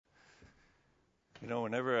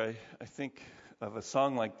Whenever I think of a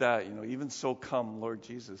song like that, even so come, Lord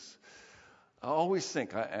Jesus, I always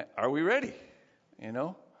think, are we ready?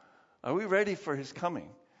 Are we ready for his coming?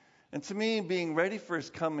 And to me, being ready for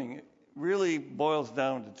his coming really boils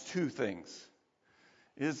down to two things.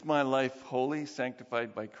 Is my life holy,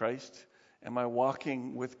 sanctified by Christ? Am I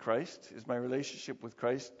walking with Christ? Is my relationship with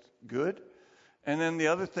Christ good? And then the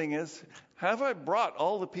other thing is, have I brought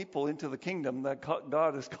all the people into the kingdom that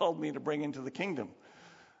God has called me to bring into the kingdom?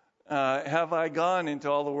 Have I gone into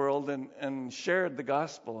all the world and shared the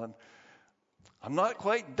gospel? And I'm not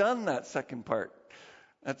quite done that second part.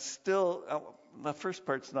 That's still, the first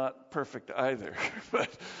part's not perfect either.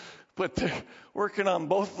 but they're working on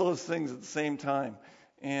both those things at the same time.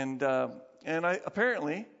 And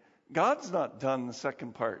apparently, God's not done the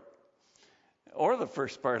second part. Or the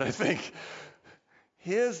first part, I think.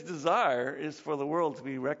 His desire is for the world to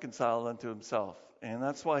be reconciled unto himself. And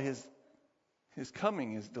that's why his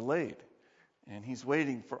coming is delayed. And he's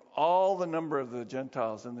waiting for all the number of the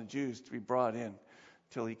Gentiles and the Jews to be brought in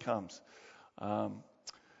till he comes.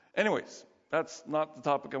 Anyways, that's not the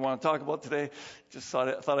topic I want to talk about today. Just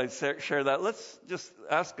thought I'd share that. Let's just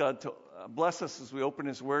ask God to bless us as we open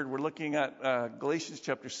his word. We're looking at Galatians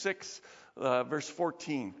chapter 6, verse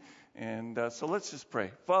 14. And so let's just pray.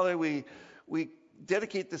 Father, we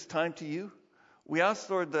dedicate this time to you. We ask,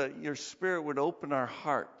 Lord, that your Spirit would open our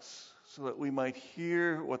hearts so that we might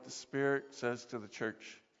hear what the Spirit says to the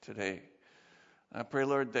church today. I pray,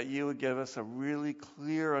 Lord, that you would give us a really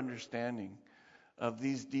clear understanding of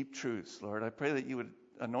these deep truths, Lord. I pray that you would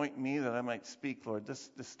anoint me that I might speak, Lord.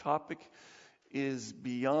 This topic is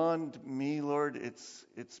beyond me, Lord.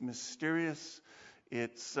 It's mysterious,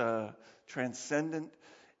 it's transcendent,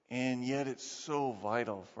 and yet it's so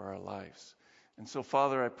vital for our lives. And so,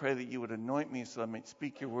 Father, I pray that you would anoint me so I might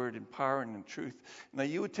speak your word in power and in truth, and that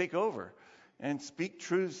you would take over and speak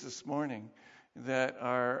truths this morning that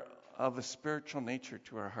are of a spiritual nature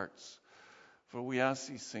to our hearts. For we ask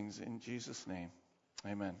these things in Jesus' name.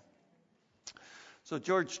 Amen. So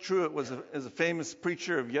George Truett is a famous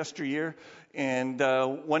preacher of yesteryear, and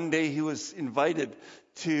one day he was invited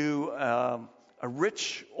to a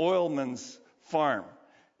rich oilman's farm.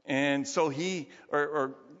 And so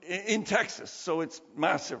or in Texas, so it's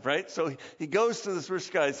massive, right? So he goes to this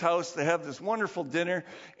rich guy's house. They have this wonderful dinner,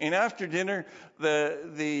 and after dinner,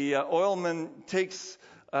 the oilman takes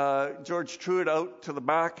George Truett out to the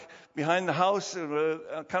back behind the house,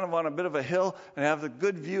 kind of on a bit of a hill, and have the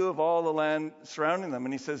good view of all the land surrounding them.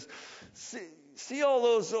 And he says, "See all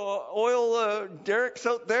those oil derricks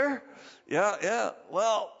out there? Yeah.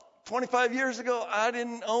 Well, 25 years ago, I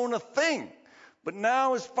didn't own a thing. But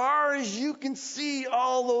now, as far as you can see,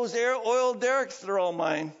 all those oil derricks, they're all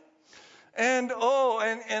mine. And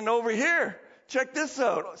over here, check this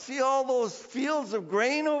out. See all those fields of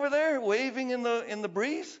grain over there waving in the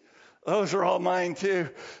breeze? Those are all mine too.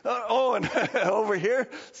 And over here,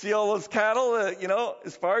 see all those cattle?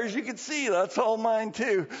 As far as you can see, that's all mine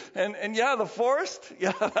too. And yeah, the forest,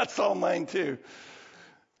 yeah, that's all mine too."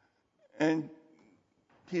 And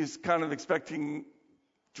he's kind of expecting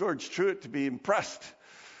George Truett to be impressed.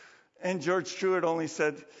 And George Truett only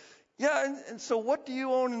said, "Yeah, and so what do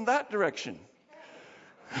you own in that direction?"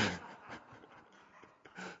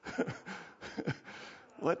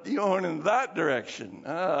 What do you own in that direction?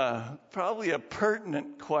 Probably a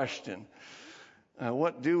pertinent question.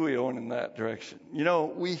 What do we own in that direction?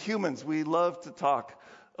 We humans, we love to talk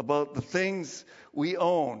about the things we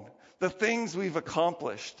own, the things we've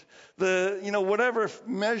accomplished, whatever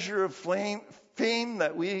measure of fame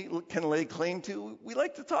that we can lay claim to, we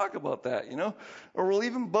like to talk about that, or we'll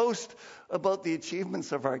even boast about the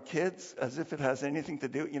achievements of our kids as if it has anything to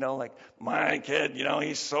do, like my kid,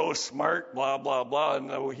 he's so smart, blah, blah, blah,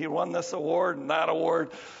 and he won this award and that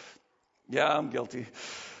award. Yeah, I'm guilty.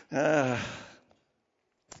 It's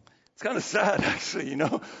kind of sad, actually,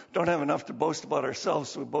 don't have enough to boast about ourselves,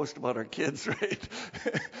 so we boast about our kids, right?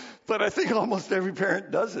 But I think almost every parent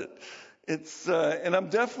does it. And I'm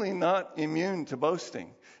definitely not immune to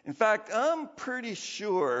boasting. In fact, I'm pretty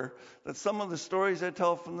sure that some of the stories I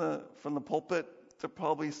tell from the pulpit, there's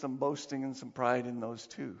probably some boasting and some pride in those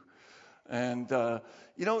too. And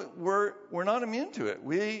we're not immune to it.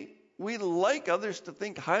 We like others to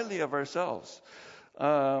think highly of ourselves.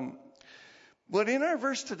 But in our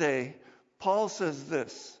verse today, Paul says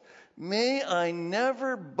this: "May I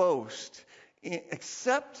never boast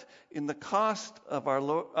except in the cross of our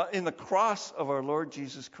Lord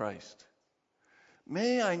Jesus Christ."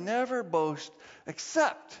 May I never boast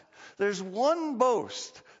except there's one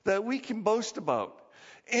boast that we can boast about,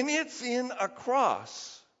 and it's in a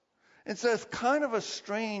cross. It's a kind of a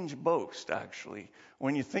strange boast, actually,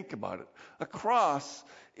 when you think about it. A cross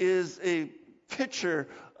is a picture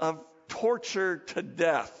of torture to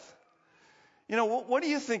death. You know, what do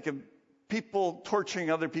you think of people torturing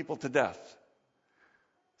other people to death?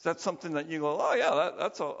 Is that something that you go, oh yeah,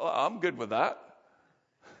 I'm good with that?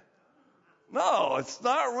 No, it's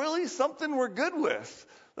not really something we're good with.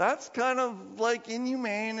 That's kind of like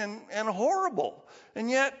inhumane and horrible. And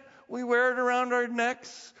yet, we wear it around our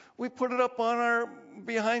necks. We put it up on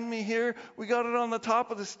behind me here. We got it on the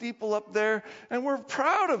top of the steeple up there. And we're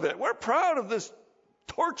proud of it. We're proud of this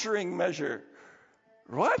torturing measure.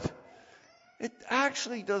 What? It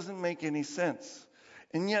actually doesn't make any sense.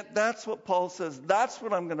 And yet that's what Paul says. That's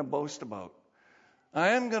what I'm going to boast about. I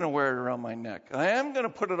am going to wear it around my neck. I am going to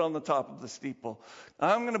put it on the top of the steeple.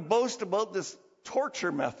 I'm going to boast about this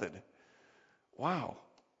torture method. Wow.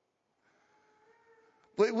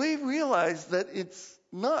 But we realize that it's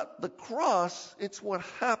not the cross, it's what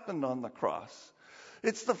happened on the cross.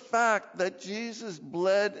 It's the fact that Jesus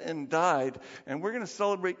bled and died, and we're going to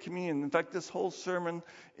celebrate communion. In fact, this whole sermon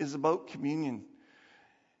is about communion.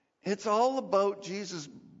 It's all about Jesus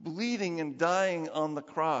bleeding and dying on the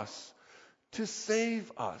cross to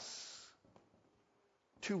save us,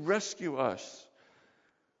 to rescue us.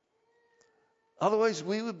 Otherwise,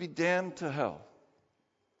 we would be damned to hell.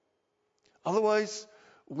 Otherwise,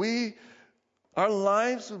 our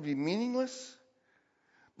lives would be meaningless.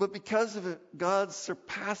 But because of God's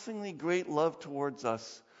surpassingly great love towards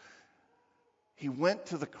us, he went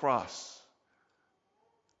to the cross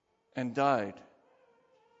and died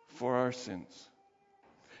for our sins.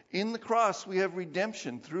 In the cross, we have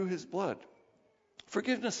redemption through his blood,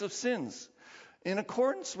 forgiveness of sins, in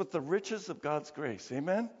accordance with the riches of God's grace.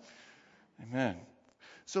 Amen? Amen.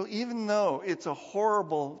 So even though it's a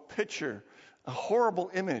horrible picture, a horrible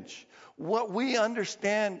image, what we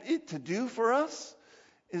understand it to do for us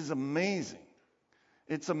is amazing.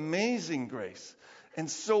 It's amazing grace. And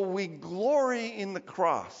so we glory in the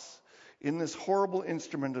cross, in this horrible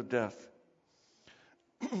instrument of death.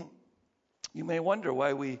 You may wonder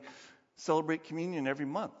why we celebrate communion every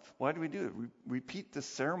month. Why do we do it? We repeat this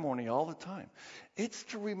ceremony all the time. It's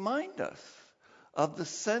to remind us of the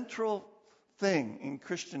central thing in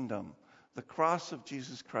Christendom, the cross of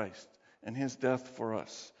Jesus Christ and his death for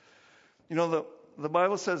us. You know, the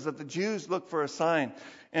Bible says that the Jews look for a sign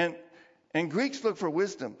and Greeks look for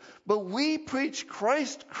wisdom. But we preach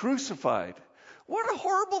Christ crucified. What a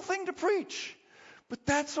horrible thing to preach. But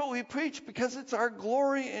that's what we preach because it's our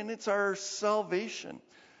glory and it's our salvation.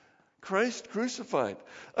 Christ crucified.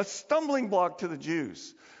 A stumbling block to the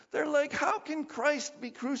Jews. They're like, how can Christ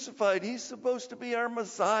be crucified? He's supposed to be our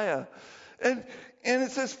Messiah. And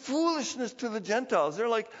it says foolishness to the Gentiles. They're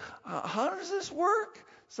like, how does this work?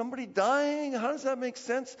 Somebody dying? How does that make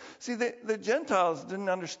sense? See, the Gentiles didn't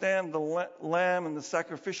understand the lamb and the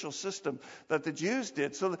sacrificial system that the Jews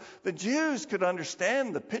did. So the Jews could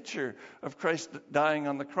understand the picture of Christ dying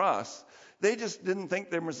on the cross. They just didn't think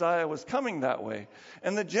their Messiah was coming that way.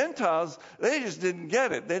 And the Gentiles, they just didn't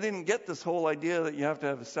get it. They didn't get this whole idea that you have to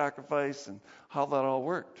have a sacrifice and how that all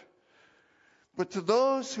worked. But to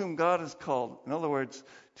those whom God has called, in other words,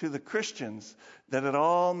 to the Christians, that it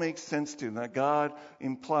all makes sense to, that God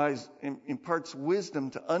imparts wisdom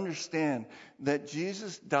to understand that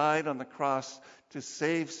Jesus died on the cross to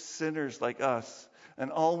save sinners like us. And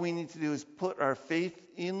all we need to do is put our faith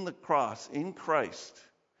in the cross, in Christ,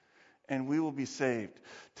 and we will be saved.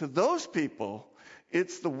 To those people,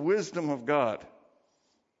 it's the wisdom of God.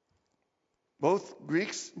 Both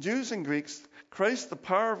Jews and Greeks, Christ, the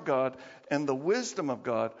power of God, and the wisdom of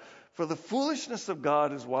God. For the foolishness of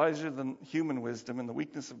God is wiser than human wisdom, and the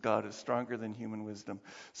weakness of God is stronger than human wisdom.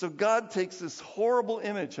 So God takes this horrible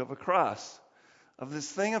image of a cross, of this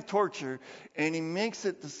thing of torture, and he makes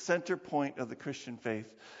it the center point of the Christian faith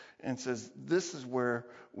and says, this is where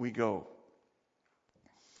we go.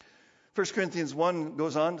 1 Corinthians 1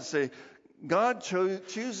 goes on to say, God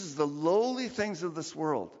chooses the lowly things of this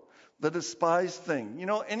world, the despised thing. You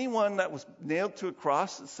know, anyone that was nailed to a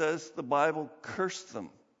cross, it says the Bible cursed them.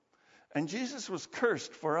 And Jesus was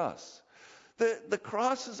cursed for us. The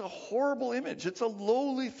cross is a horrible image. It's a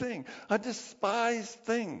lowly thing, a despised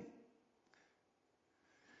thing.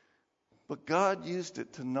 But God used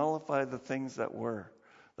it to nullify the things that were.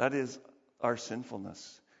 That is our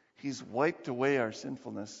sinfulness. He's wiped away our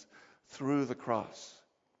sinfulness through the cross,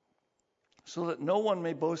 so that no one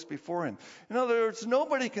may boast before him. In other words,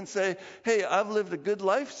 nobody can say, hey, I've lived a good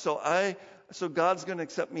life, so God's going to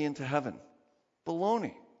accept me into heaven.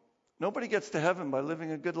 Baloney. Nobody gets to heaven by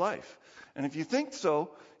living a good life. And if you think so,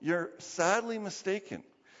 you're sadly mistaken.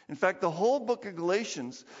 In fact, the whole book of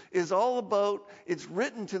Galatians is all about, it's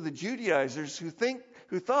written to the Judaizers who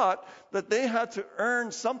thought that they had to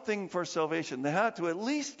earn something for salvation. They had to at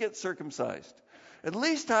least get circumcised. At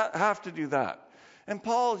least have to do that. And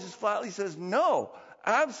Paul just flatly says, no,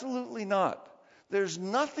 absolutely not. There's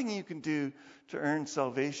nothing you can do to earn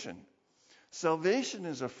salvation. Salvation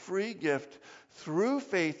is a free gift through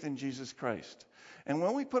faith in Jesus Christ. And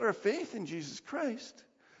when we put our faith in Jesus Christ,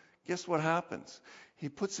 guess what happens? He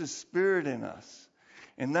puts his Spirit in us.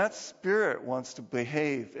 And that Spirit wants to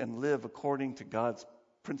behave and live according to God's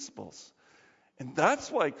principles. And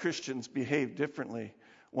that's why Christians behave differently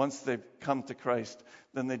once they've come to Christ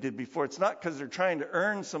than they did before. It's not because they're trying to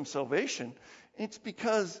earn some salvation. It's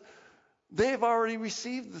because they've already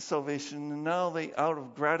received the salvation, and now they, out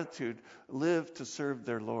of gratitude, live to serve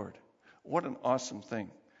their Lord. What an awesome thing.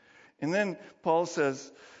 And then Paul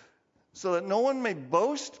says, so that no one may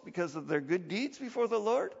boast because of their good deeds before the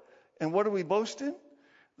Lord. And what do we boast in?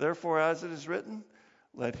 Therefore, as it is written,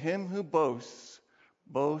 let him who boasts,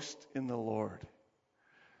 boast in the Lord.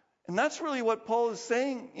 And that's really what Paul is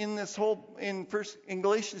saying in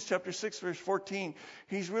Galatians chapter 6, verse 14.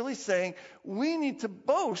 He's really saying we need to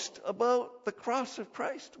boast about the cross of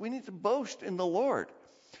Christ. We need to boast in the Lord.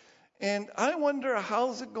 And I wonder,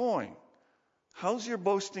 how's it going? How's your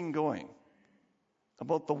boasting going?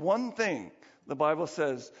 About the one thing the Bible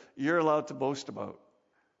says you're allowed to boast about.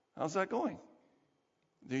 How's that going?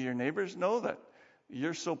 Do your neighbors know that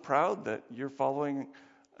you're so proud that you're following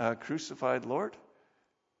a crucified Lord?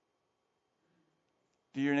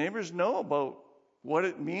 Do your neighbors know about what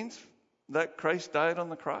it means that Christ died on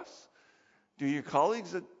the cross? Do your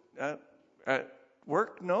colleagues at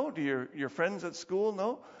work know? Do your friends at school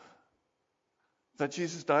know that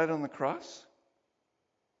Jesus died on the cross?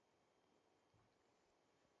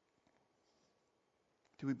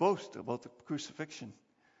 Do we boast about the crucifixion?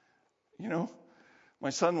 You know,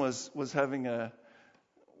 my son was having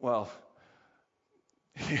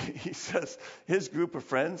he says his group of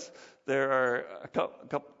friends, there are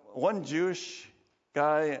one Jewish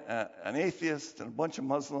guy, an atheist, and a bunch of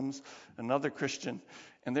Muslims, another Christian,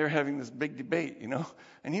 and they're having this big debate, you know.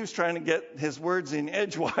 And he was trying to get his words in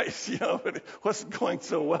edgewise, you know, but it wasn't going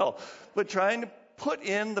so well. But trying to put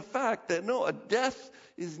in the fact that, no, a death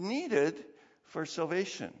is needed for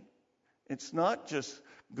salvation. It's not just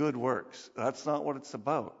good works. That's not what it's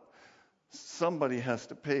about. Somebody has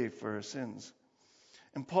to pay for our sins.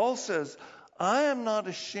 And Paul says, I am not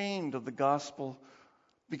ashamed of the gospel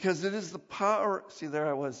because it is the power. See, there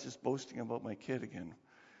I was just boasting about my kid again.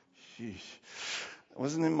 Sheesh. It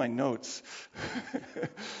wasn't in my notes.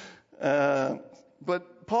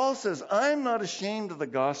 But Paul says, I am not ashamed of the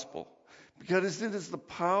gospel because it is the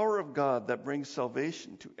power of God that brings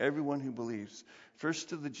salvation to everyone who believes, first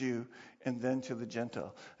to the Jew and then to the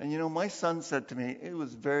Gentile. And you know, my son said to me, it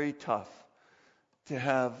was very tough to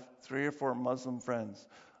have 3 or 4 Muslim friends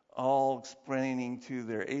all explaining to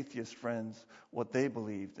their atheist friends what they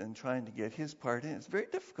believed and trying to get his part in. It's very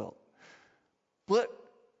difficult. But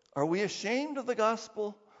are we ashamed of the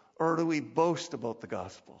gospel, or do we boast about the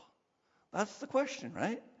gospel? That's the question,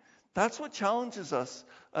 right? That's what challenges us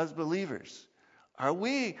as believers. Are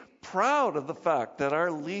we proud of the fact that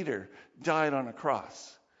our leader died on a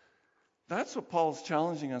cross? That's what Paul's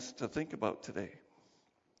challenging us to think about today.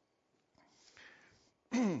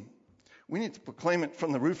 We need to proclaim it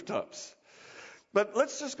from the rooftops. But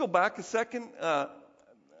let's just go back a second.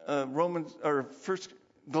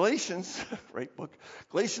 Galatians, right book,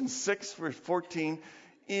 Galatians 6, verse 14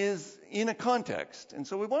 is in a context. And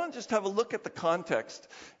so we want to just have a look at the context.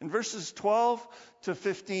 In verses 12 to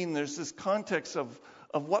 15, there's this context of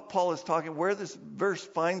what Paul is talking, where this verse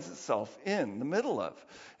finds itself in the middle of.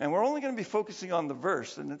 And we're only going to be focusing on the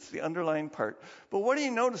verse, and it's the underlying part. But what do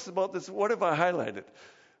you notice about this? What have I highlighted?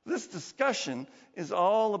 This discussion is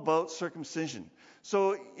all about circumcision.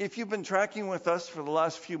 So if you've been tracking with us for the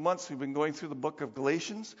last few months, we've been going through the book of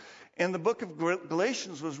Galatians. And the book of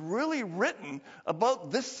Galatians was really written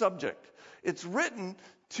about this subject. It's written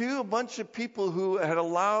to a bunch of people who had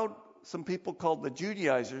allowed some people called the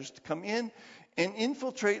Judaizers to come in and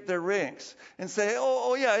infiltrate their ranks and say,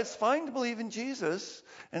 oh yeah, it's fine to believe in Jesus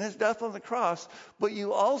and his death on the cross, but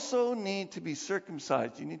you also need to be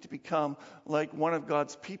circumcised. You need to become like one of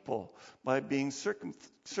God's people by being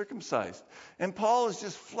circumcised. And Paul is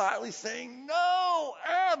just flatly saying, no,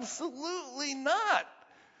 absolutely not.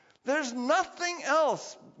 There's nothing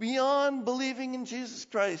else beyond believing in Jesus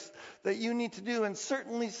Christ that you need to do. And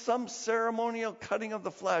certainly some ceremonial cutting of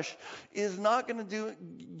the flesh is not going to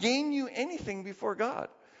gain you anything before God.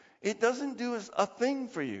 It doesn't do a thing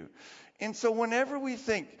for you. And so whenever we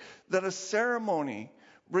think that a ceremony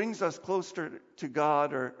brings us closer to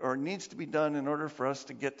God or needs to be done in order for us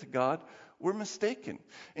to get to God, we're mistaken.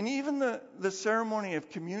 And even the ceremony of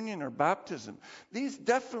communion or baptism, these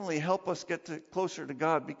definitely help us get closer to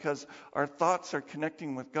God because our thoughts are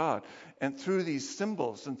connecting with God and through these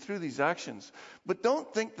symbols and through these actions. But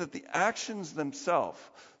don't think that the actions themselves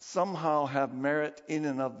somehow have merit in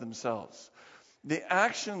and of themselves. The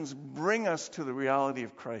actions bring us to the reality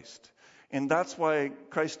of Christ. And that's why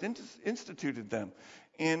Christ instituted them.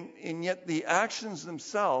 And yet the actions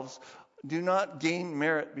themselves do not gain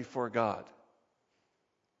merit before God.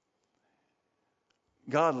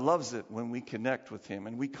 God loves it when we connect with him.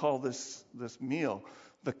 And we call this meal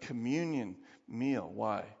the communion meal.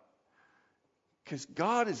 Why? Because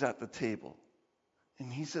God is at the table.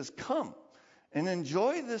 And he says, come and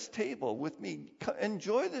enjoy this table with me.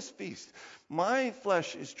 Enjoy this feast. My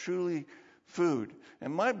flesh is truly food,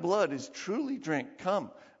 and my blood is truly drink.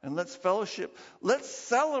 Come and let's fellowship. Let's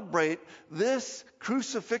celebrate this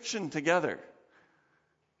crucifixion together.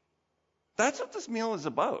 That's what this meal is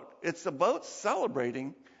about. It's about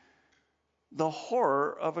celebrating the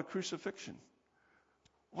horror of a crucifixion.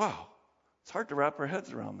 Wow, it's hard to wrap our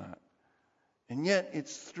heads around that. And yet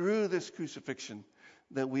it's through this crucifixion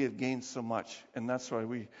that we have gained so much, and that's why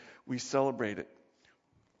we celebrate it.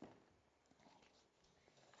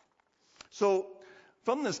 So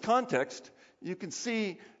from this context, you can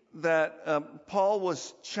see that Paul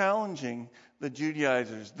was challenging the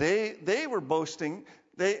Judaizers. They were boasting.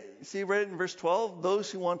 They see right in verse 12,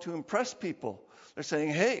 those who want to impress people. They're saying,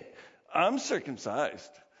 hey, I'm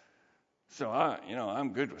circumcised. So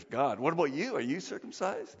I'm good with God. What about you? Are you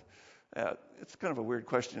circumcised? It's kind of a weird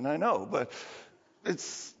question, I know, but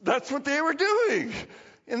that's what they were doing.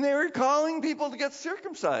 And they were calling people to get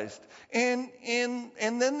circumcised. And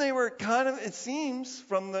then they were kind of, it seems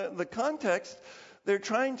from the context, they're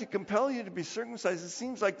trying to compel you to be circumcised. It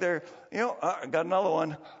seems like they're, I got another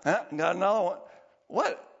one. Got another one.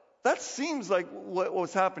 What? That seems like what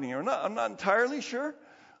was happening here. I'm not entirely sure.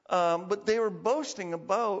 But they were boasting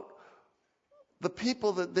about the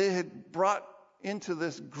people that they had brought into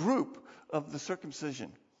this group of the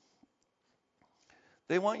circumcision.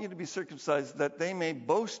 They want you to be circumcised that they may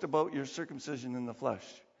boast about your circumcision in the flesh.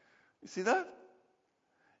 You see that?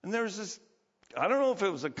 And there was this, I don't know if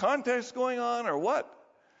it was a contest going on or what,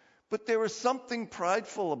 but there was something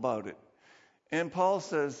prideful about it. And Paul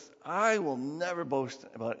says, I will never boast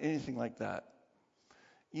about anything like that.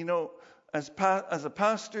 As a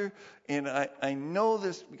pastor, and I know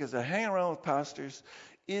this because I hang around with pastors,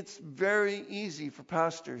 it's very easy for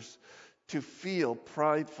pastors to feel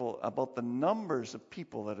prideful about the numbers of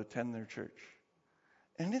people that attend their church.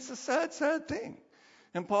 And it's a sad, sad thing.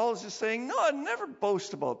 And Paul is just saying, no, I'd never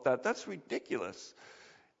boast about that. That's ridiculous.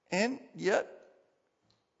 And yet,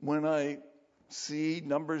 when I see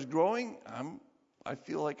numbers growing, I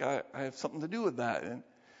feel like I have something to do with that.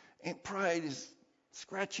 And pride is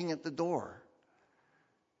scratching at the door.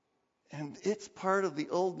 And it's part of the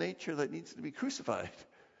old nature that needs to be crucified.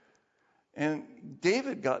 And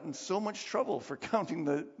David got in so much trouble for counting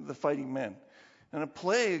the fighting men. And a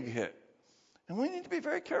plague hit. And we need to be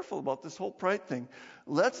very careful about this whole pride thing.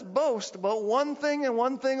 Let's boast about one thing and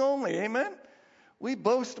one thing only. Amen? We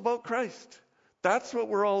boast about Christ. That's what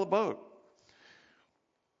we're all about.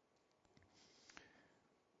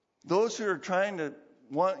 Those who are trying to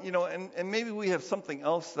want, and maybe we have something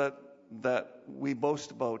else that we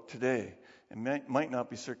boast about today. It might not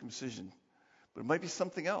be circumcision, but it might be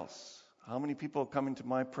something else. How many people come into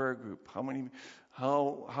my prayer group? How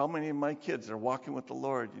many of my kids are walking with the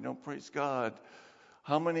Lord? Praise God.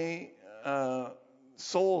 How many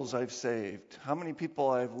souls I've saved? How many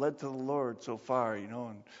people I've led to the Lord so far?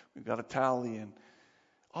 And we've got a tally, and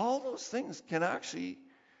all those things can actually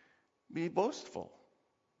be boastful.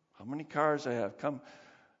 How many cars I have?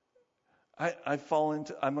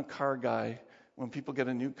 I'm a car guy. When people get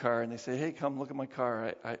a new car and they say, hey, come look at my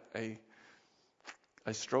car,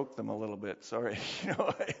 I stroke them a little bit. Sorry.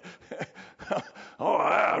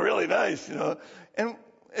 Really nice, And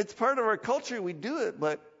it's part of our culture. We do it,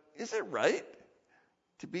 but is it right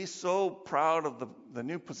to be so proud of the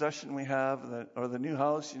new possession we have or the new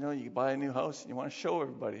house? You buy a new house and you want to show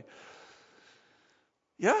everybody.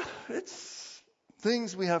 Yeah, it's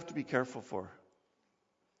things we have to be careful for.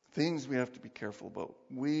 Things we have to be careful about.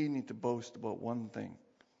 We need to boast about one thing.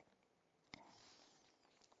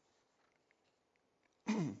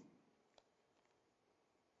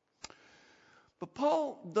 But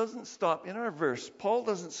Paul doesn't stop. In our verse, Paul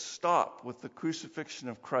doesn't stop with the crucifixion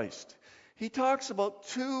of Christ. He talks about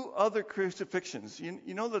two other crucifixions.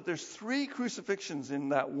 You know that there's 3 crucifixions in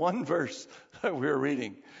that one verse that we're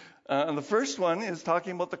reading. And the first one is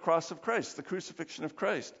talking about the cross of Christ, the crucifixion of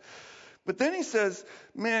Christ. But then he says,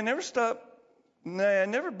 may I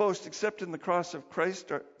never boast except in the cross of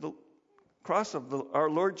Christ, or the cross of our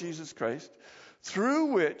Lord Jesus Christ,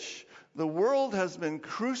 through which the world has been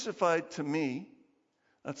crucified to me.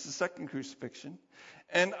 That's the second crucifixion.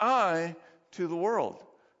 And I to the world.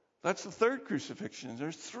 That's the third crucifixion.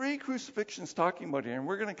 There's three crucifixions talking about here, and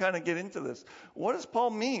we're going to kind of get into this. What does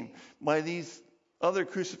Paul mean by these other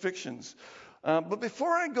crucifixions? But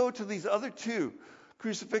before I go to these other two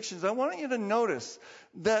crucifixions, I want you to notice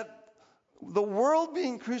that the world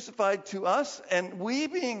being crucified to us and we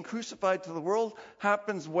being crucified to the world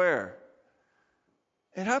happens where?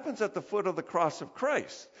 It happens at the foot of the cross of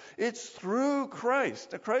Christ. It's through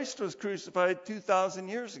Christ. Christ was crucified 2,000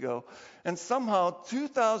 years ago. And somehow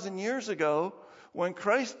 2,000 years ago, when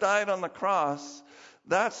Christ died on the cross,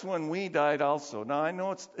 that's when we died also. Now, I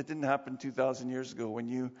know it didn't happen 2,000 years ago when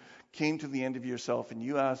you came to the end of yourself and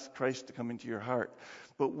you asked Christ to come into your heart.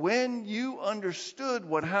 But when you understood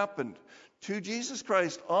what happened to Jesus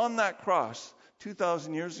Christ on that cross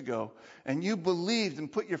 2,000 years ago, and you believed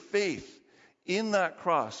and put your faith in that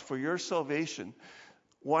cross for your salvation,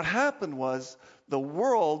 what happened was the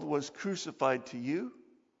world was crucified to you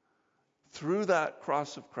through that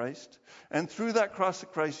cross of Christ, and through that cross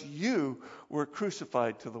of Christ you were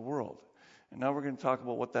crucified to the world. And now we're going to talk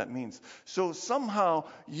about what that means. So somehow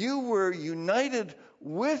you were united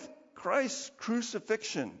with Christ's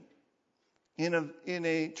crucifixion in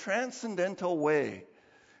a transcendental way.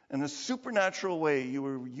 In a supernatural way, you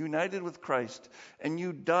were united with Christ, and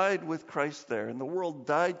you died with Christ there, and the world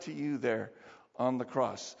died to you there on the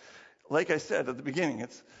cross. Like I said at the beginning,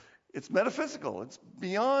 it's metaphysical. It's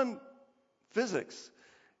beyond physics.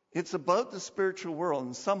 It's about the spiritual world,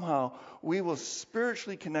 and somehow we were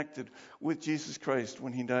spiritually connected with Jesus Christ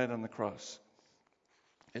when he died on the cross.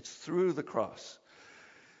 It's through the cross.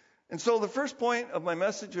 And so the first point of my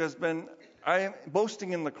message has been, I am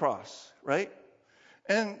boasting in the cross, right?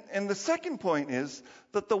 And the second point is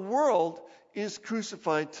that the world is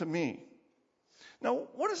crucified to me. Now,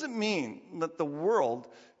 what does it mean that the world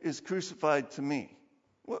is crucified to me?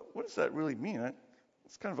 What does that really mean?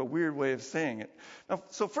 It's kind of a weird way of saying it. Now,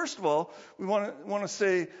 so first of all, we want to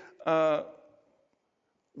say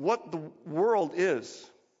what the world is.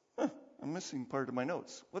 I'm missing part of my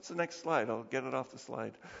notes. What's the next slide? I'll get it off the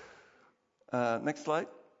slide. Next slide.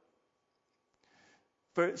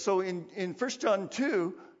 So in 1 John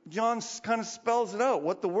 2, John kind of spells it out,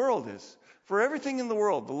 what the world is. For everything in the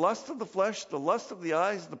world, the lust of the flesh, the lust of the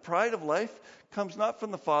eyes, the pride of life, comes not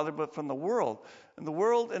from the Father, but from the world. And the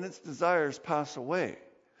world and its desires pass away.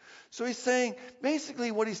 So he's saying,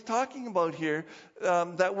 basically what he's talking about here,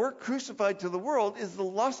 that we're crucified to the world, is the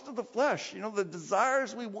lust of the flesh. You know, the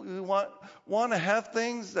desires we want to have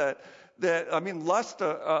things that lust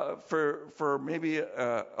for maybe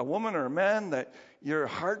a woman or a man that your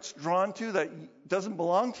heart's drawn to that doesn't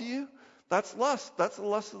belong to you. That's lust. That's the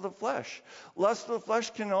lust of the flesh. Lust of the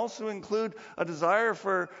flesh can also include a desire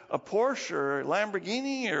for a Porsche or a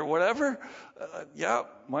Lamborghini or whatever. Yeah,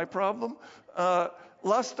 my problem.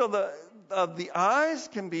 Lust of the eyes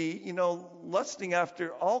can be, lusting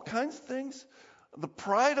after all kinds of things. The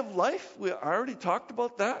pride of life, we already talked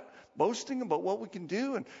about that. Boasting about what we can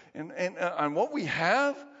do and what we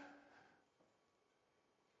have.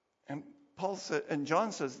 And Paul said, and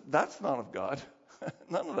John says, that's not of God.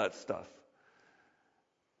 None of that stuff.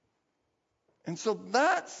 And so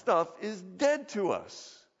that stuff is dead to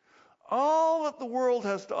us. All that the world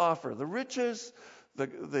has to offer, the riches,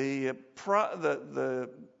 the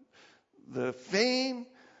fame,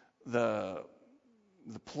 the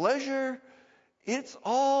pleasure, it's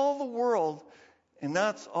all the world. And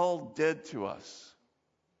that's all dead to us.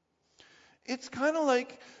 It's kind of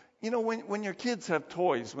like, when your kids have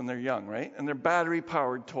toys when they're young, right? And they're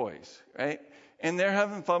battery-powered toys, right? And they're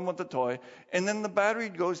having fun with the toy. And then the battery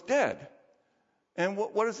goes dead. And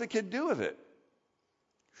what does the kid do with it?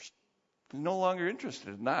 He's no longer interested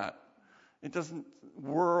in that. It doesn't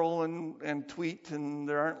whirl and tweet, and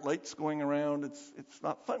there aren't lights going around. It's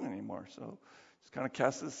not fun anymore, so just kind of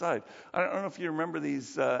cast it aside. I don't know if you remember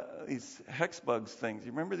these hex bugs things.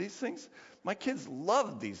 You remember these things? My kids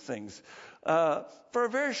loved these things for a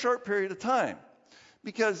very short period of time.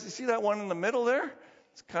 Because you see that one in the middle there?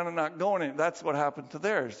 It's kind of not going in. That's what happened to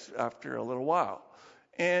theirs after a little while.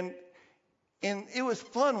 And it was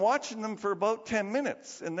fun watching them for about 10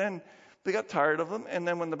 minutes. And then they got tired of them. And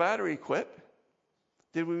then when the battery quit,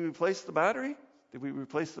 did we replace the battery? Did we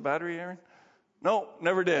replace the battery, Aaron? No,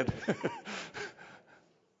 never did.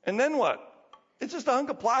 And then what? It's just a hunk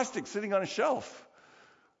of plastic sitting on a shelf.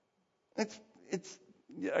 It's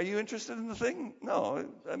Are you interested in the thing? No.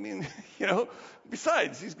 I mean,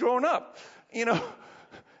 besides, he's grown up.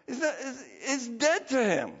 It's dead to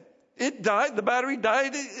him. It died. The battery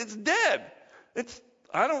died. It's dead.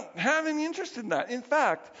 I don't have any interest in that. In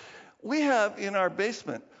fact, we have in our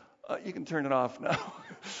basement, you can turn it off now.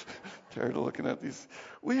 Tired of looking at these.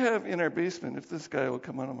 We have in our basement, if this guy will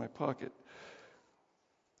come out of my pocket,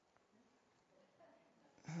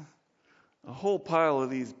 a whole pile of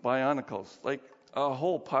these Bionicles, like a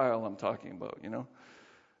whole pile I'm talking about,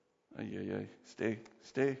 Stay,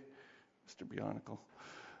 Mr. Bionicle.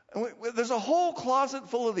 And there's a whole closet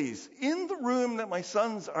full of these in the room that my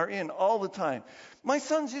sons are in all the time. My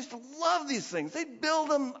sons used to love these things. They'd build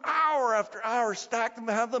them hour after hour, stack them,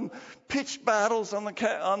 have them pitched battles on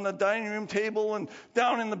the dining room table, and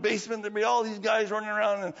down in the basement there'd be all these guys running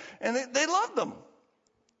around, and they loved them.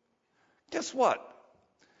 Guess what?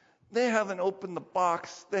 They haven't opened the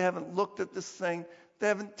box. They haven't looked at this thing. They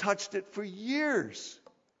haven't touched it for years.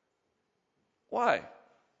 Why?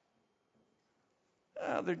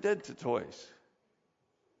 They're dead to toys.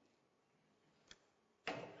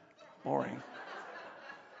 Boring.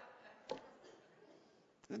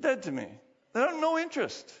 They're dead to me. They have no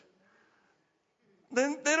interest.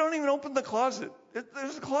 Then they don't even open the closet.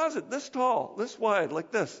 There's a closet this tall, this wide,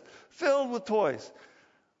 like this, filled with toys.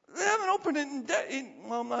 They haven't opened it in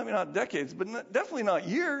maybe not decades, but definitely not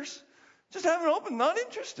years. Just haven't opened, not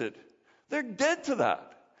interested. They're dead to that.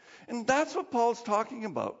 And that's what Paul's talking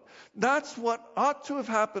about. That's what ought to have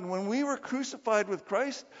happened when we were crucified with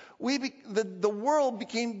Christ. The world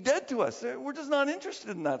became dead to us. We're just not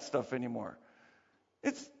interested in that stuff anymore.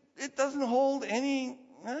 It doesn't hold any.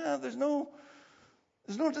 There's no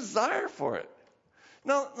desire for it.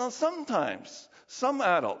 Now sometimes some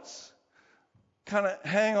adults kind of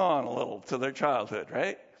hang on a little to their childhood,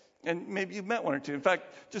 right? And maybe you've met one or two. In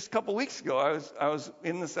fact, just a couple weeks ago, I was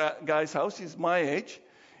in this guy's house. He's my age.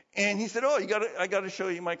 And he said, I got to show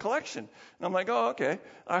you my collection. And I'm like, oh, okay.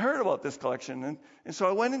 I heard about this collection. And so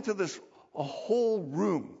I went into a whole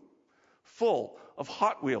room full of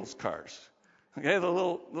Hot Wheels cars. Okay, the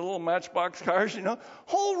little Matchbox cars,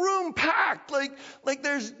 whole room packed. Like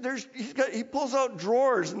he pulls out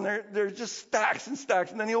drawers, and there's just stacks and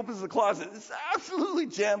stacks, and then he opens the closet. It's absolutely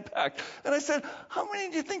jam-packed. And I said, how many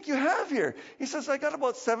do you think you have here? He says, I got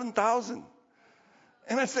about 7,000.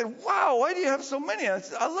 And I said, wow, why do you have so many? I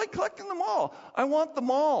said, I like collecting them all. I want them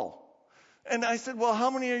all. And I said, well, how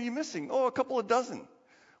many are you missing? Oh, a couple of dozen.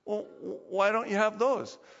 Well, why don't you have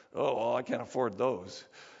those? Oh, well, I can't afford those.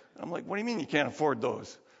 I'm like, what do you mean you can't afford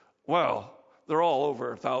those? Well, they're all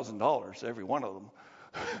over $1,000, every one of them.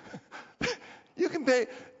 You can pay.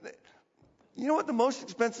 You know what the most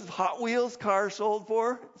expensive Hot Wheels car sold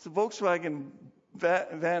for? It's a Volkswagen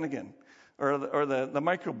Vanagon, or the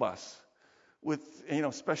microbus with,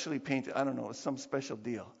 specially painted. I don't know, some special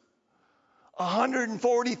deal.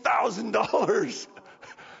 $140,000.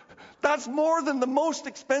 That's more than the most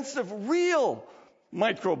expensive real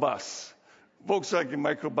microbus. Volkswagen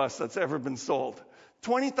microbus that's ever been sold.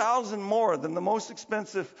 $20,000 more than the most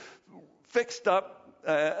expensive fixed up.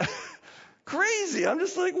 Crazy. I'm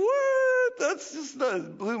just like, what? That's just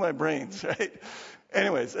blew my brains, right?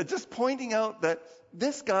 Anyways, just pointing out that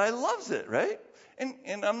this guy loves it, right?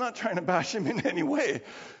 And I'm not trying to bash him in any way,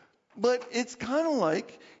 but it's kind of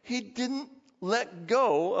like he didn't let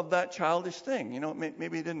go of that childish thing.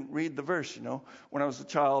 Maybe he didn't read the verse, When I was a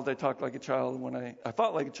child, I talked like a child. And when I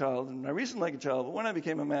thought like a child, and I reasoned like a child. But when I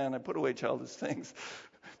became a man, I put away childish things.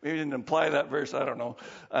 Maybe he didn't imply that verse. I don't know.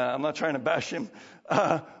 I'm not trying to bash him.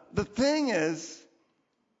 The thing is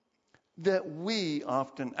that we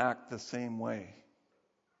often act the same way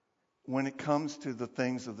when it comes to the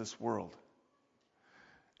things of this world.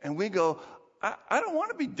 And we go, I don't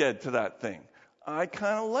want to be dead to that thing. I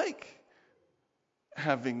kind of like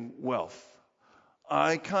having wealth.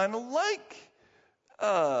 I kind of like,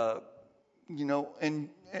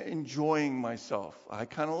 enjoying myself. I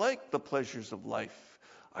kind of like the pleasures of life.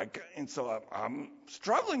 And so I'm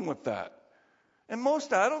struggling with that. And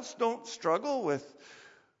most adults don't struggle with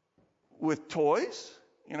toys,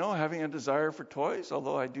 having a desire for toys,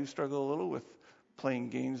 although I do struggle a little with playing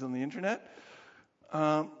games on the internet.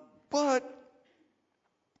 But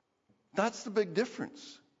that's the big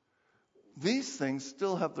difference. These things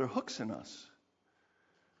still have their hooks in us.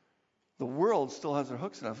 The world still has their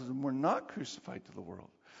hooks in us, and we're not crucified to the world.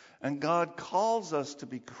 And God calls us to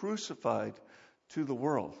be crucified to the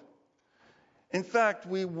world. In fact,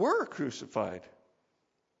 we were crucified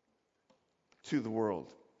to the world.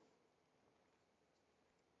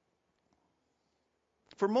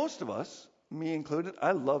 For most of us, me included,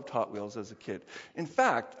 I loved Hot Wheels as a kid. In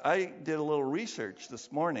fact, I did a little research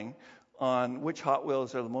this morning on which Hot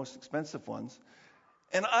Wheels are the most expensive ones.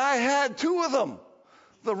 And I had two of them,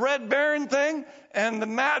 the Red Baron thing and the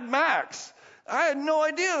Mad Max. I had no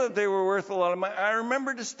idea that they were worth a lot of money. I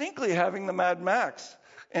remember distinctly having the Mad Max.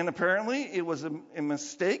 And apparently it was a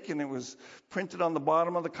mistake, and it was printed on the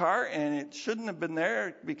bottom of the car, and it shouldn't have been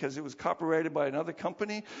there because it was copyrighted by another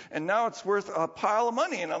company. And now it's worth a pile of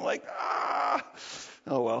money. And I'm like,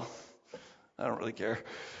 oh well, I don't really care.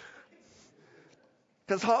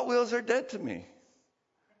 Because Hot Wheels are dead to me.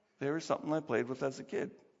 They were something I played with as a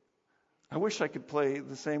kid. I wish I could play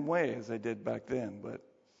the same way as I did back then, but it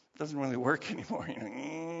doesn't really work anymore.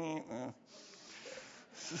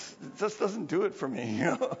 It just doesn't do it for me,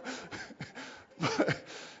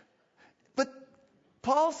 But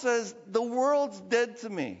Paul says the world's dead to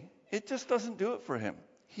me. It just doesn't do it for him.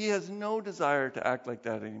 He has no desire to act like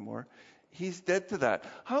that anymore. He's dead to that.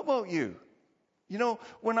 How about you?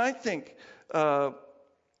 When I think, Paul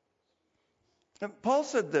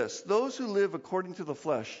said this, those who live according to the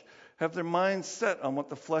flesh have their minds set on what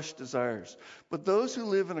the flesh desires. But those who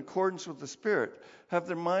live in accordance with the Spirit have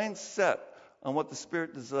their minds set on what the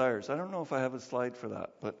Spirit desires. I don't know if I have a slide for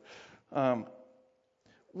that, but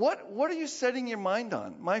what are you setting your mind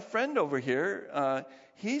on? My friend over here,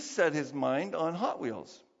 he set his mind on Hot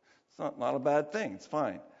Wheels. It's not a bad thing. It's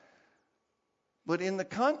fine. But in the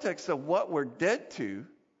context of what we're dead to,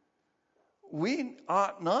 we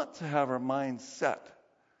ought not to have our minds set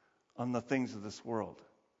on the things of this world.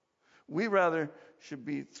 We rather should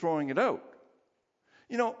be throwing it out.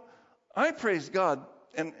 I praise God.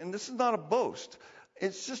 And this is not a boast.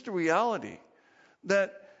 It's just a reality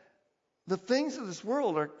that the things of this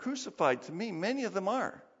world are crucified to me. Many of them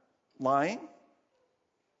are. Lying,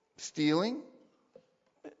 stealing,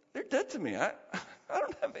 they're dead to me. I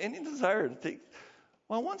don't have any desire to take.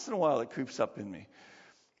 Well, once in a while it creeps up in me.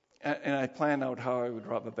 And I plan out how I would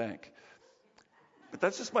rob a bank. But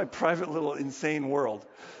that's just my private little insane world.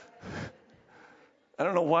 I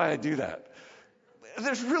don't know why I do that.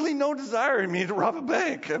 There's really no desire in me to rob a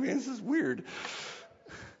bank. I mean, this is weird.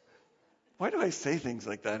 Why do I say things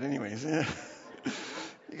like that anyways?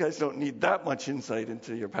 You guys don't need that much insight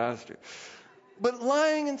into your pastor. But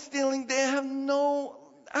lying and stealing, they have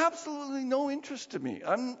absolutely no interest to me.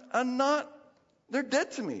 I'm not, they're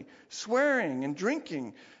dead to me. Swearing and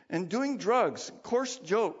drinking and doing drugs, coarse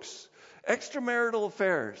jokes, extramarital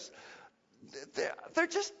affairs. They're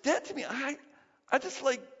just dead to me.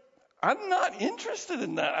 I'm not interested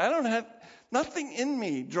in that. I don't have, nothing in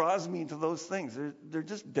me draws me to those things. They're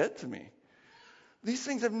just dead to me. These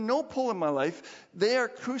things have no pull in my life. They are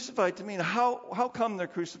crucified to me. And how come they're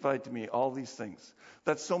crucified to me, all these things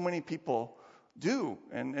that so many people do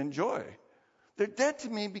and enjoy? They're dead to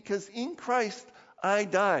me because in Christ I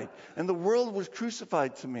died. And the world was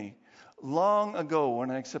crucified to me long ago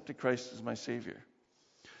when I accepted Christ as my Savior.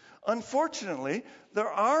 Unfortunately, there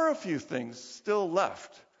are a few things still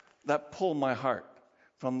left that pull my heart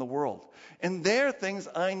from the world. And they're things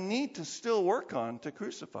I need to still work on to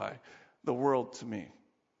crucify the world to me.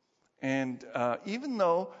 And even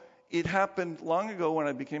though it happened long ago when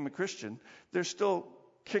I became a Christian, they're still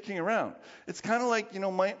kicking around. It's kind of like,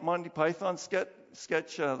 Monty Python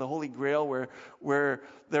sketch, The Holy Grail, where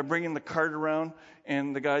they're bringing the cart around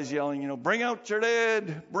and the guy's yelling, bring out your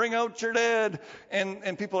dead, bring out your dead.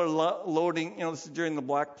 And people are loading, this is during the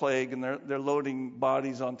Black Plague, and they're loading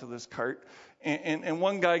bodies onto this cart. And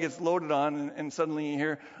one guy gets loaded on, and suddenly you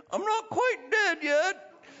hear, I'm not quite dead yet.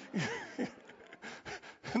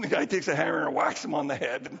 And the guy takes a hammer and whacks him on the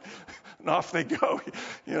head, and off they go.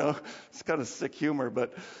 It's kind of sick humor,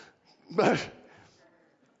 but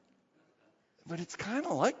it's kind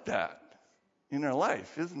of like that in our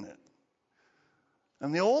life, isn't it?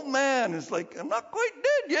 And the old man is like, I'm not quite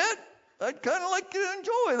dead yet. I'd kind of like to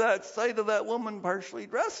enjoy that sight of that woman partially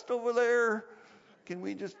dressed over there. Can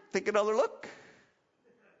we just take another look?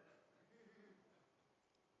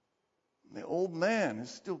 The old man is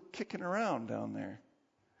still kicking around down there.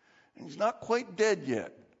 And he's not quite dead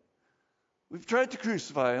yet. We've tried to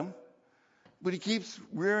crucify him, but he keeps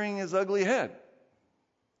rearing his ugly head.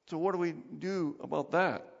 So what do we do about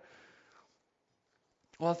that?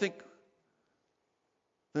 Well, I think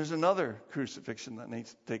there's another crucifixion that needs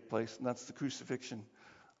to take place, and that's the crucifixion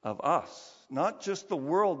of us. Not just the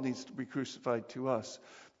world needs to be crucified to us,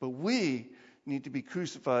 but we need to be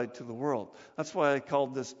crucified to the world. That's why I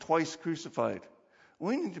called this twice crucified.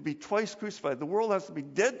 We need to be twice crucified. The world has to be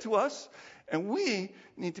dead to us, and we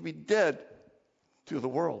need to be dead to the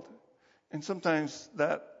world. And sometimes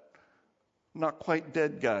that not quite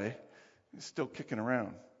dead guy is still kicking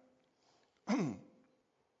around.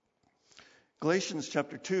 Galatians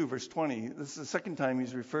chapter 2, verse 20. This is the second time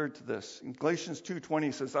he's referred to this. In Galatians 2:20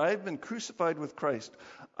 he says, I have been crucified with Christ.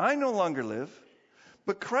 I no longer live,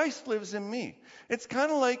 but Christ lives in me. It's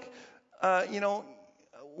kind of like,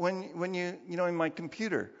 when you in my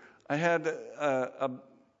computer, I had a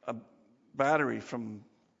battery from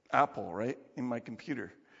Apple, right, in my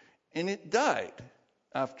computer. And it died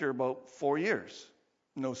after about 4 years.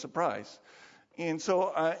 No surprise. And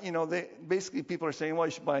so, people are saying, well,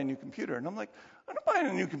 you should buy a new computer. And I'm like, I'm not buying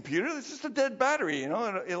a new computer. It's just a dead battery,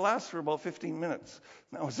 It lasts for about 15 minutes.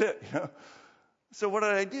 And that was it, So what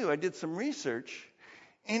did I do? I did some research,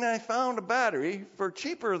 and I found a battery for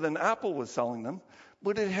cheaper than Apple was selling them,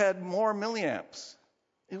 but it had more milliamps.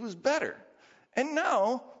 It was better. And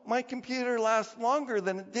now my computer lasts longer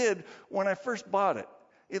than it did when I first bought it.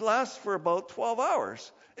 It lasts for about 12 hours.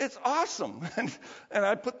 It's awesome. And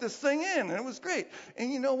I put this thing in, and it was great.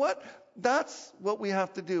 And you know what? That's what we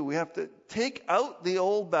have to do. We have to take out the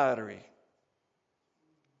old battery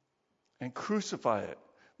and crucify it.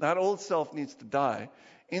 That old self needs to die.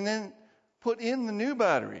 And then put in the new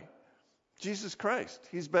battery, Jesus Christ.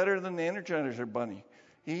 He's better than the Energizer Bunny.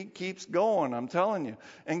 He keeps going, I'm telling you.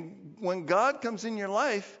 And when God comes in your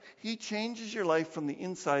life, he changes your life from the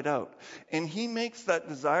inside out. And he makes that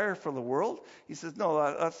desire for the world. He says, no,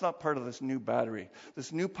 that's not part of this new battery.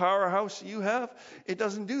 This new powerhouse you have, it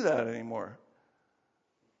doesn't do that anymore.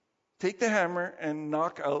 Take the hammer and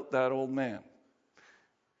knock out that old man.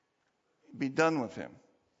 Be done with him.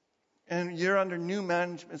 And you're under new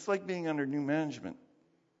management. It's like being under new management.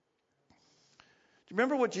 Do you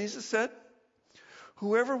remember what Jesus said?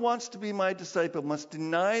 Whoever wants to be my disciple must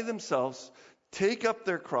deny themselves, take up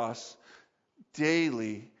their cross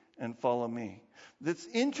daily, and follow me. This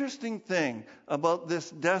interesting thing about this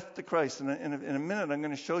death to Christ, and in a minute I'm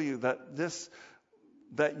going to show you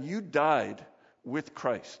that you died with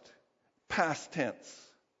Christ, past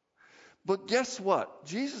tense. But guess what?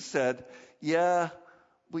 Jesus said, yeah,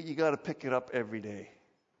 but you got to pick it up every day.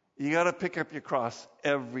 You got to pick up your cross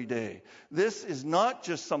every day. This is not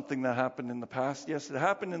just something that happened in the past. Yes, it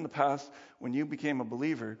happened in the past when you became a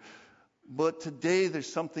believer. But today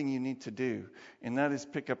there's something you need to do, and that is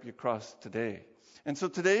pick up your cross today. And so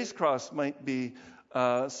today's cross might be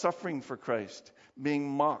suffering for Christ, being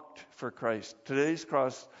mocked for Christ. Today's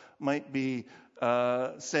cross might be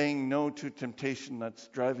saying no to temptation that's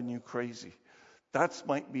driving you crazy. That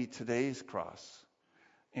might be today's cross.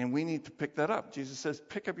 And we need to pick that up. Jesus says,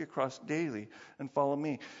 pick up your cross daily and follow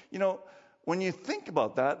me. When you think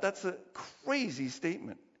about that, that's a crazy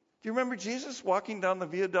statement. Do you remember Jesus walking down the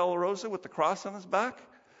Via Dolorosa with the cross on his back?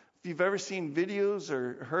 If you've ever seen videos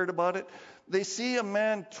or heard about it, they see a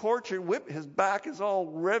man tortured, whipped. His back is all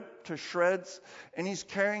ripped to shreds, and he's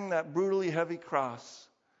carrying that brutally heavy cross.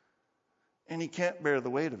 And he can't bear the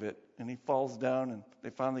weight of it, and he falls down, and they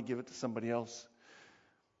finally give it to somebody else.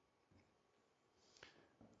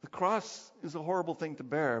 The cross is a horrible thing to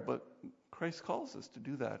bear, but Christ calls us to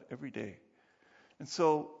do that every day. And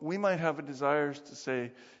so we might have a desire to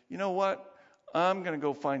say, you know what? I'm going to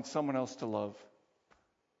go find someone else to love.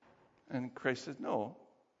 And Christ says, no.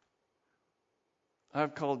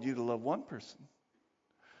 I've called you to love one person.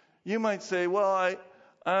 You might say, well,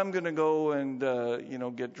 I'm going to go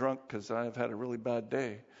and get drunk because I've had a really bad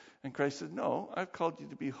day. And Christ says, no, I've called you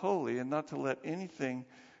to be holy and not to let anything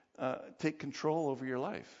take control over your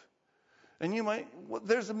life. And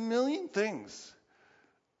there's a million things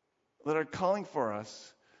that are calling for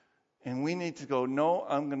us, and we need to go, no,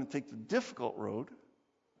 I'm going to take the difficult road.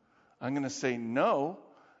 I'm going to say no,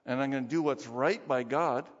 and I'm going to do what's right by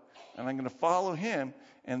God, and I'm going to follow him,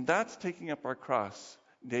 and that's taking up our cross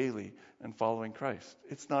daily and following Christ.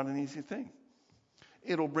 It's not an easy thing.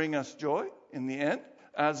 It'll bring us joy in the end,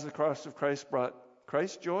 as the cross of Christ brought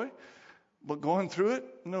Christ joy. But going through it,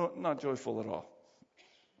 no, not joyful at all.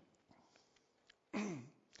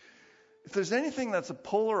 If there's anything that's a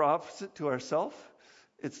polar opposite to ourself,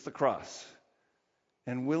 it's the cross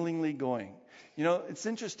and willingly going. It's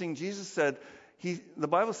interesting. Jesus said, the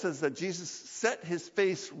Bible says that Jesus set his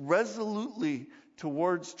face resolutely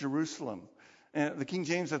towards Jerusalem. And the King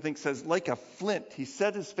James, I think, says like a flint. He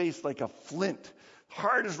set his face like a flint,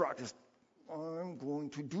 hard as rock. Just, I'm going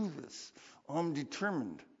to do this. I'm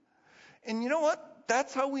determined. And you know what?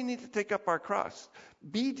 That's how we need to take up our cross.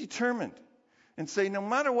 Be determined and say, no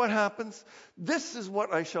matter what happens, this is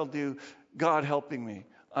what I shall do, God helping me.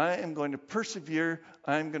 I am going to persevere.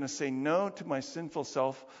 I'm going to say no to my sinful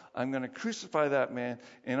self. I'm going to crucify that man,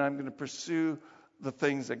 and I'm going to pursue the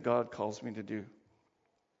things that God calls me to do.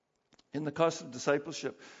 In The Cost of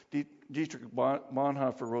Discipleship, Dietrich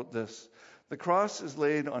Bonhoeffer wrote this. The cross is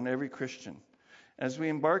laid on every Christian. As we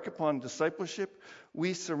embark upon discipleship,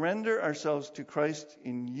 we surrender ourselves to Christ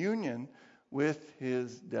in union with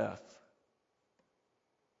his death.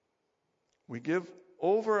 We give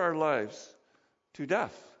over our lives to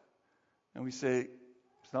death. And we say,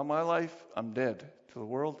 it's not my life, I'm dead to the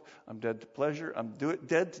world, I'm dead to pleasure, I'm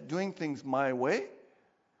dead to doing things my way.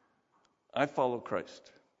 I follow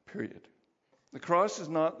Christ, period. The cross is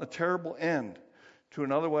not a terrible end to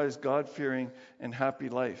an otherwise God-fearing and happy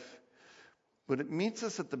life, but it meets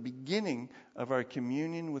us at the beginning of our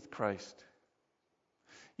communion with Christ.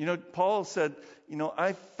 You know, Paul said,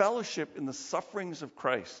 I fellowship in the sufferings of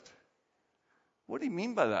Christ. What do you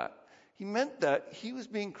mean by that? He meant that he was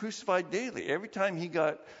being crucified daily. Every time he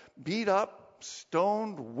got beat up,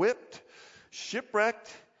 stoned, whipped,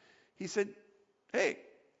 shipwrecked, he said, hey,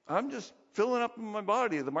 I'm just filling up in my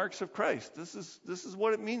body the marks of Christ. This is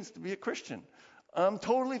what it means to be a Christian. I'm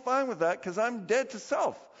totally fine with that because I'm dead to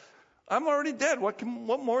self. I'm already dead. What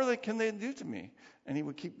more can they do to me? And he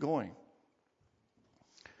would keep going.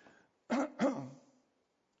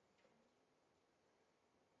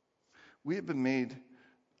 We have been made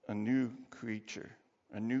a new creature,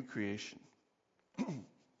 a new creation.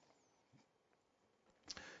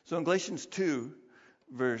 So in Galatians 2,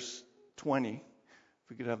 verse 20, if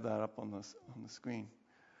we could have that up on the screen.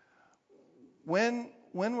 When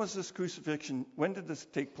was this crucifixion? When did this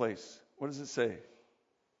take place? What does it say?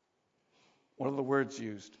 What are the words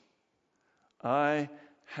used? I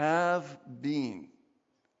have been.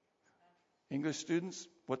 English students,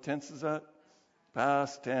 what tense is that?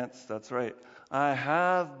 Past tense, that's right. I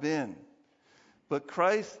have been. But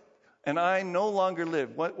Christ and I no longer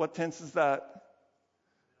live. What tense is that?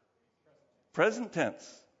 Present tense.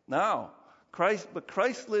 Now, but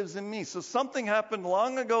Christ lives in me. So something happened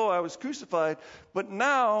long ago. I was crucified, but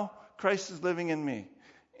now Christ is living in me.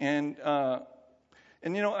 And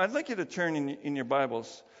I'd like you to turn in your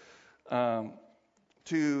Bibles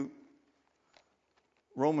to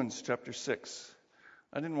Romans chapter 6.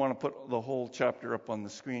 I didn't want to put the whole chapter up on the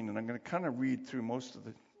screen, and I'm going to kind of read through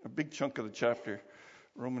a big chunk of the chapter,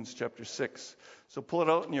 Romans chapter 6. So pull it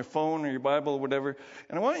out in your phone or your Bible or whatever.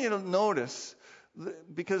 And I want you to notice,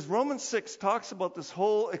 because Romans 6 talks about this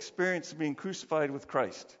whole experience of being crucified with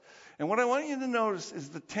Christ. And what I want you to notice is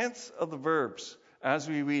the tense of the verbs as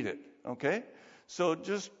we read it, okay? So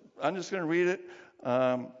I'm just going to read it.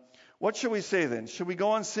 What shall we say then? Should we go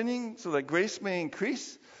on sinning so that grace may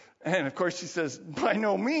increase? And of course he says, by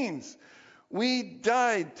no means. We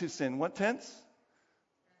died to sin. What tense?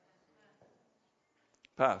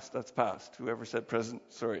 Past. That's past. Whoever said present,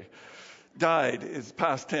 sorry. Died is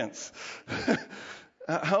past tense.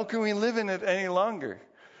 How can we live in it any longer?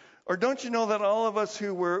 Or don't you know that all of us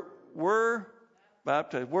who were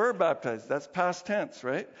baptized, that's past tense,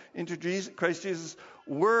 right? Into Christ Jesus,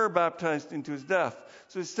 were baptized into his death.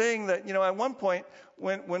 So he's saying that, at one point,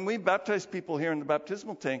 when we baptize people here in the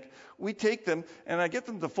baptismal tank, we take them and I get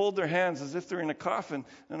them to fold their hands as if they're in a coffin,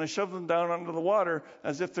 and I shove them down under the water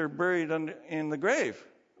as if they're buried in the grave,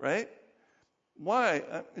 right? Why?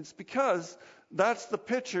 It's because that's the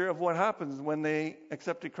picture of what happens when they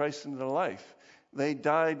accepted Christ into their life. They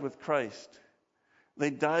died with Christ. They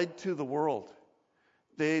died to the world.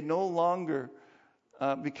 They no longer,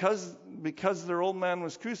 because their old man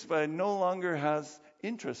was crucified, no longer has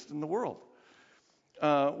interest in the world.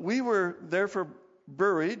 We were therefore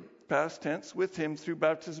buried, past tense, with him through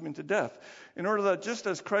baptism into death, in order that just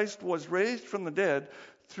as Christ was raised from the dead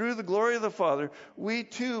through the glory of the Father, we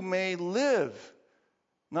too may live,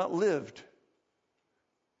 not lived.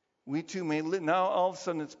 We too may live. Now all of a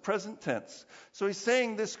sudden it's present tense. So he's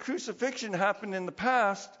saying this crucifixion happened in the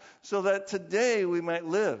past so that today we might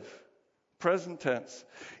live. Present tense.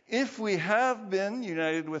 If we have been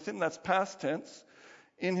united with him, that's past tense,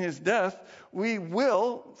 in his death, we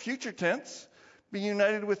will, future tense, be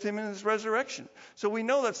united with him in his resurrection. So we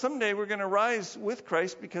know that someday we're going to rise with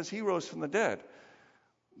Christ because he rose from the dead.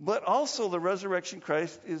 But also the resurrection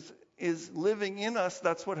Christ is living in us.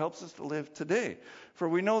 That's what helps us to live today. For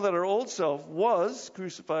we know that our old self was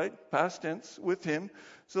crucified, past tense, with him,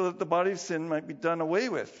 so that the body of sin might be done away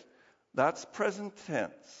with. That's present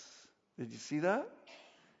tense. Did you see that?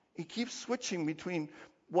 He keeps switching between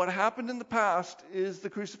what happened in the past is the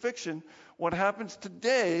crucifixion. What happens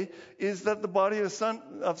today is that the body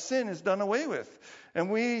of sin is done away with. And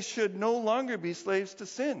we should no longer be slaves to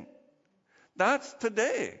sin. That's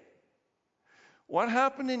today. What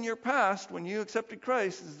happened in your past when you accepted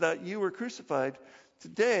Christ is that you were crucified.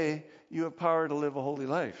 Today, you have power to live a holy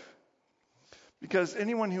life. Because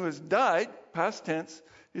anyone who has died, past tense,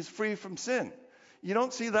 is free from sin. You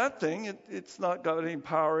don't see that thing. It's not got any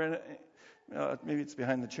power in it. Maybe it's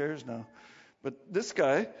behind the chairs now. But this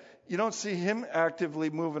guy, you don't see him actively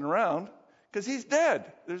moving around because he's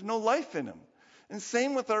dead. There's no life in him. And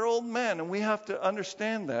same with our old man. And we have to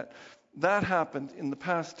understand that. That happened in the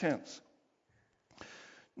past tense.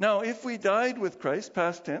 Now, if we died with Christ,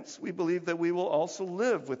 past tense, we believe that we will also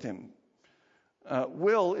live with him.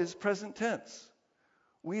 Will is present tense.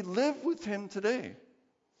 We live with him today.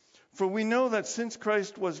 For we know that since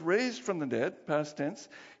Christ was raised from the dead, past tense,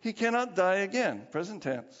 he cannot die again, present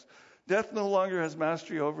tense. Death no longer has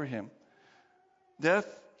mastery over him. Death,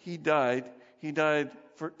 he died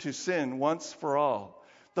to sin once for all.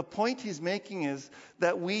 The point he's making is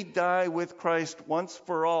that we die with Christ once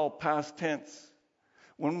for all, past tense.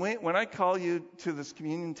 When I call you to this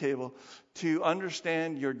communion table to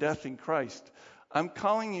understand your death in Christ, I'm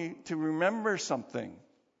calling you to remember something,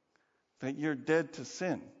 that you're dead to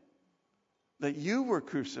sin, that you were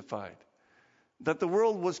crucified, that the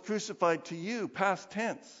world was crucified to you, past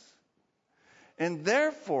tense. And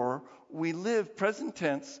therefore, we live present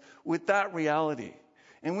tense with that reality.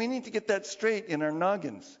 And we need to get that straight in our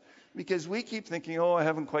noggins, because we keep thinking, oh, I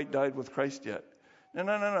haven't quite died with Christ yet.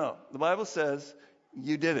 No. The Bible says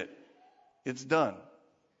you did it. It's done.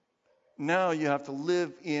 Now you have to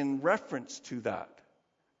live in reference to that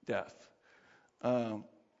death.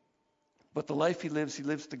 But the life he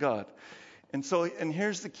lives to God. And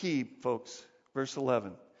here's the key, folks. Verse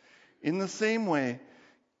 11. In the same way,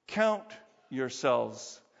 count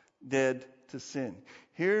yourselves dead to sin.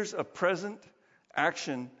 Here's a present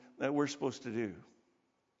action that we're supposed to do.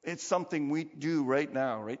 It's something we do right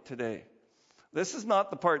now, right today. This is not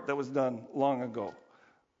the part that was done long ago.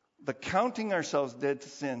 The counting ourselves dead to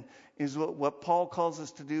sin is what Paul calls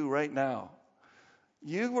us to do right now.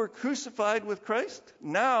 You were crucified with Christ.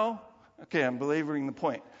 Now, okay, I'm belaboring the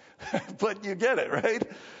point, but you get it, right?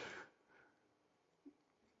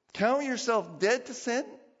 Count yourself dead to sin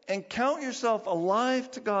and count yourself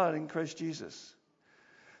alive to God in Christ Jesus.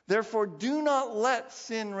 Therefore, do not let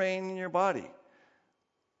sin reign in your body.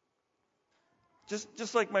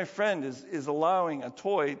 Just like my friend is allowing a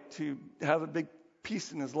toy to have a big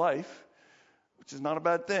piece in his life, which is not a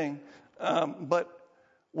bad thing. But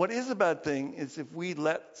what is a bad thing is if we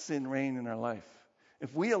let sin reign in our life.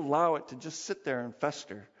 If we allow it to just sit there and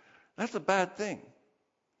fester, that's a bad thing.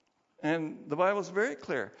 And the Bible is very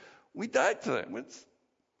clear. We died to that.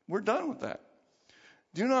 We're done with that.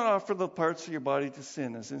 Do not offer the parts of your body to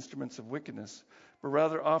sin as instruments of wickedness, but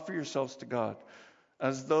rather offer yourselves to God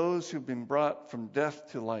as those who've been brought from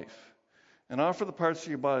death to life, and offer the parts of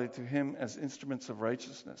your body to him as instruments of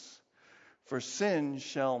righteousness. For sin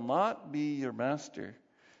shall not be your master,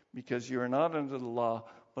 because you are not under the law,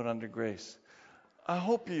 but under grace. I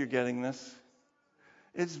hope you're getting this.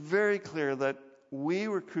 It's very clear that we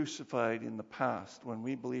were crucified in the past when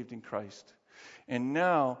we believed in Christ. And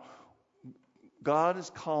now, God is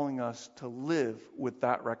calling us to live with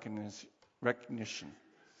that recognition.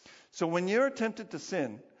 So when you're tempted to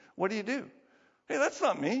sin, what do? Hey, that's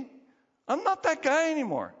not me. I'm not that guy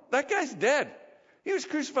anymore. That guy's dead. He was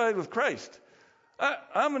crucified with Christ.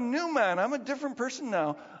 I'm a new man. I'm a different person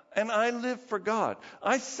now. And I live for God.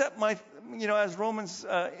 I set as Romans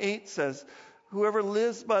 8 says, whoever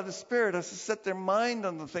lives by the Spirit has to set their mind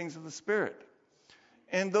on the things of the Spirit.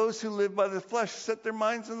 And those who live by the flesh set their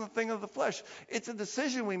minds on the thing of the flesh. It's a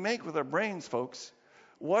decision we make with our brains, folks.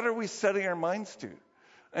 What are we setting our minds to?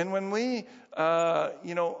 And when we,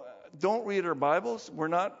 don't read our Bibles, we're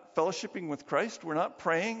not fellowshipping with Christ, we're not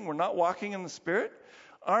praying, we're not walking in the Spirit,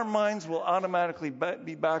 our minds will automatically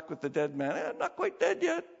be back with the dead man. Not quite dead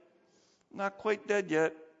yet. Not quite dead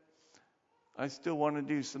yet. I still want to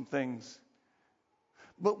do some things.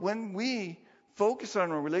 But when we focus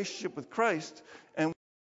on our relationship with Christ and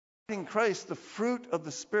in Christ, the fruit of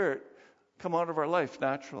the Spirit come out of our life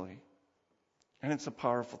naturally. And it's a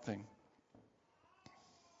powerful thing.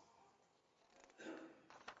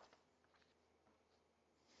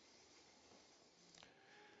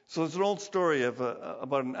 So there's an old story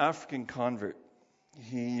about an African convert.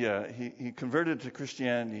 He converted to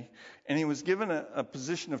Christianity, and he was given a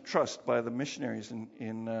position of trust by the missionaries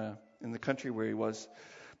in the country where he was.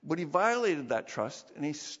 But he violated that trust, and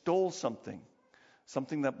he stole something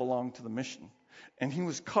that belonged to the mission. And he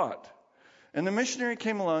was caught. And the missionary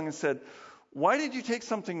came along and said, "Why did you take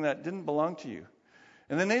something that didn't belong to you?"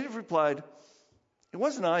 And the native replied, "It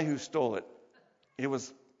wasn't I who stole it. It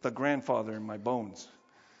was the grandfather in my bones."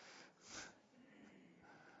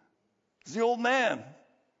 It's the old man.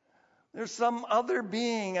 There's some other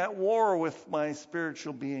being at war with my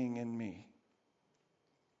spiritual being in me.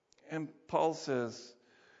 And Paul says,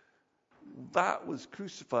 that was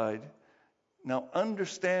crucified Now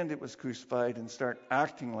understand it was crucified and start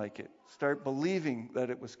acting like it. Start believing that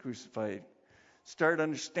it was crucified. Start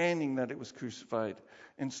understanding that it was crucified.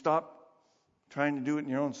 And stop trying to do it in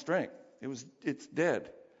your own strength. It's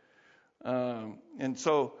dead. And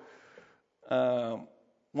so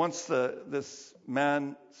once this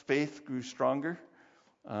man's faith grew stronger,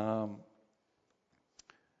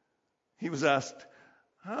 he was asked,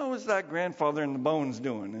 "How is that grandfather in the bones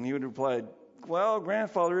doing?" And he would reply, "Well,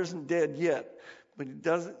 grandfather isn't dead yet, but he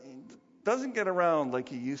doesn't get around like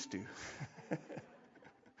he used to."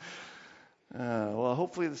 Well,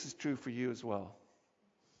 hopefully this is true for you as well.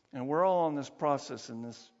 And we're all on this process and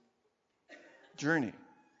this journey.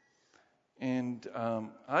 And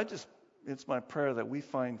it's my prayer that we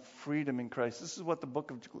find freedom in Christ. This is what the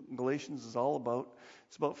book of Galatians is all about.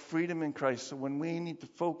 It's about freedom in Christ. So when we need to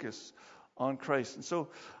focus on Christ. And so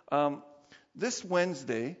this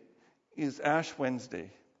Wednesday is Ash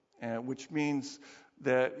Wednesday, which means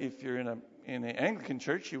that if you're in an Anglican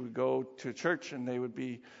church, you would go to church and they would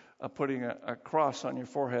be putting a cross on your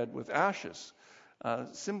forehead with ashes,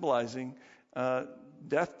 symbolizing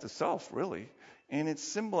death to self, really. And it's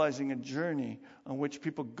symbolizing a journey on which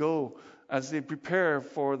people go as they prepare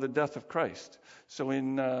for the death of Christ. So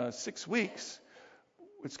in 6 weeks,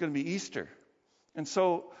 it's going to be Easter. And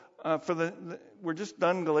so we're just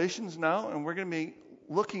done Galatians now, and we're going to be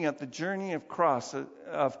looking at the journey of Christ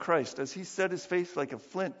as he set his face like a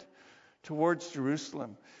flint towards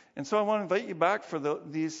Jerusalem. And so I want to invite you back for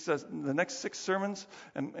the next 6 sermons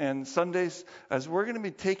and Sundays, as we're going to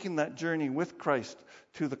be taking that journey with Christ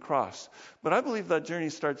to the cross. But I believe that journey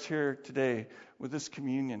starts here today with this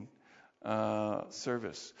communion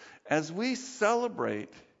service. As we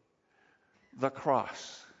celebrate the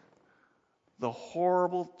cross, the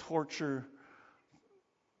horrible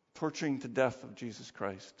torturing to death of Jesus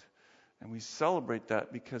Christ. And we celebrate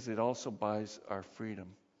that because it also buys our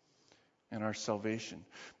freedom and our salvation.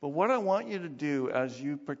 But what I want you to do as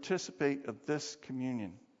you participate of this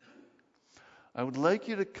communion, I would like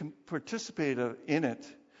you to participate in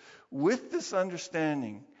it with this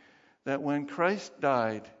understanding that when Christ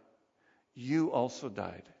died, you also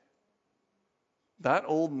died. That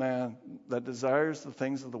old man that desires the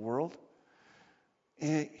things of the world,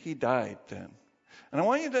 he died then. And I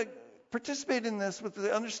want you to participate in this with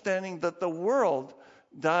the understanding that the world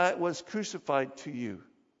was crucified to you.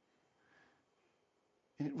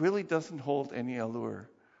 It really doesn't hold any allure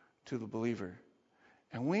to the believer.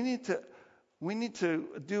 And we need to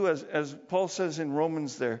do as Paul says in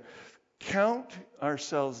Romans there, count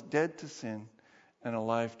ourselves dead to sin and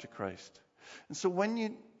alive to Christ. And so when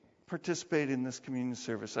you participate in this communion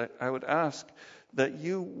service, I would ask that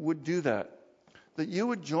you would do that you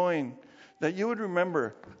would join, that you would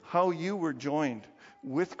remember how you were joined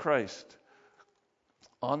with Christ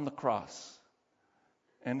on the cross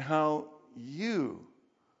and how you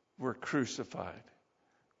were crucified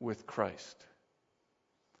with Christ.